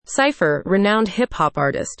Cipher, renowned hip-hop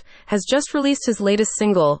artist, has just released his latest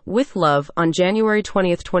single, With Love, on January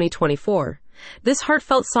 20th, 2024. This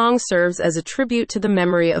heartfelt song serves as a tribute to the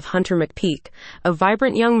memory of Hunter McPeak, a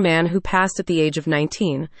vibrant young man who passed at the age of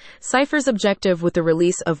 19. Cipher's objective with the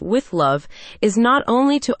release of With Love is not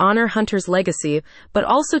only to honor Hunter's legacy, but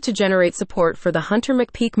also to generate support for the Hunter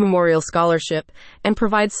McPeak Memorial Scholarship and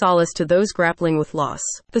provide solace to those grappling with loss.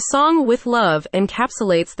 The song With Love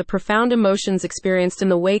encapsulates the profound emotions experienced in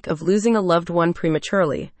the wake of losing a loved one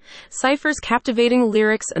prematurely. Cipher's captivating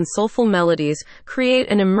lyrics and soulful melodies create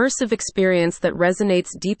an immersive experience that resonates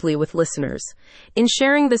deeply with listeners. In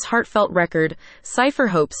sharing this heartfelt record, Cipher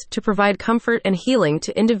hopes to provide comfort and healing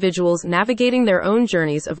to individuals navigating their own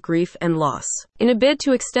journeys of grief and loss. In a bid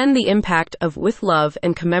to extend the impact of With Love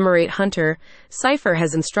and commemorate Hunter, Cipher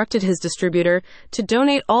has instructed his distributor to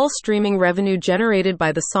donate all streaming revenue generated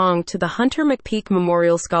by the song to the Hunter McPeak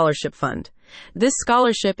Memorial Scholarship Fund. This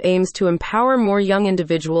scholarship aims to empower more young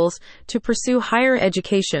individuals to pursue higher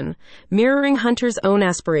education, mirroring Hunter's own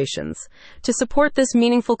aspirations. To support this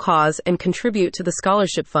meaningful cause and contribute to the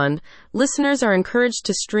scholarship fund, listeners are encouraged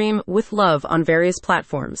to stream With Love on various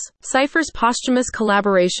platforms. Cipher's posthumous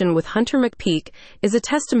collaboration with Hunter McPeak is a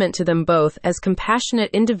testament to them both as compassionate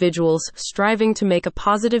individuals striving to make a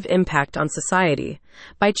positive impact on society.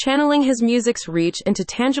 By channeling his music's reach into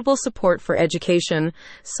tangible support for education,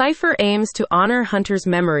 Cipher aims to honor Hunter's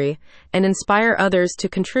memory and inspire others to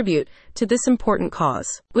contribute to this important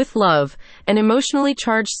cause. With Love, an emotionally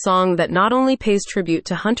charged song that not only pays tribute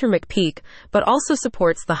to Hunter McPeak, but also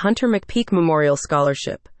supports the Hunter McPeak Memorial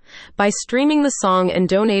Scholarship. By streaming the song and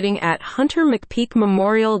donating at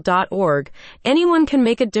huntermcpeakmemorial.org, anyone can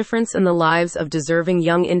make a difference in the lives of deserving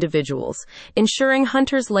young individuals, ensuring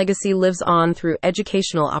Hunter's legacy lives on through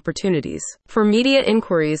educational opportunities. For media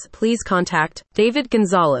inquiries, please contact David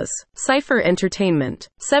Gonzalez, Cipher Entertainment,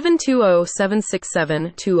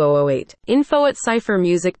 720-767-2008,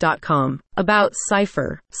 info@ciphermusic.com. About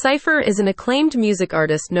Cipher. Cipher is an acclaimed music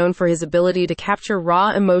artist known for his ability to capture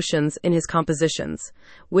raw emotions in his compositions.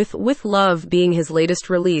 With Love being his latest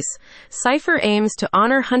release, Cipher aims to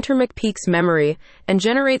honor Hunter McPeak's memory and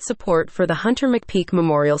generate support for the Hunter McPeak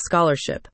Memorial Scholarship.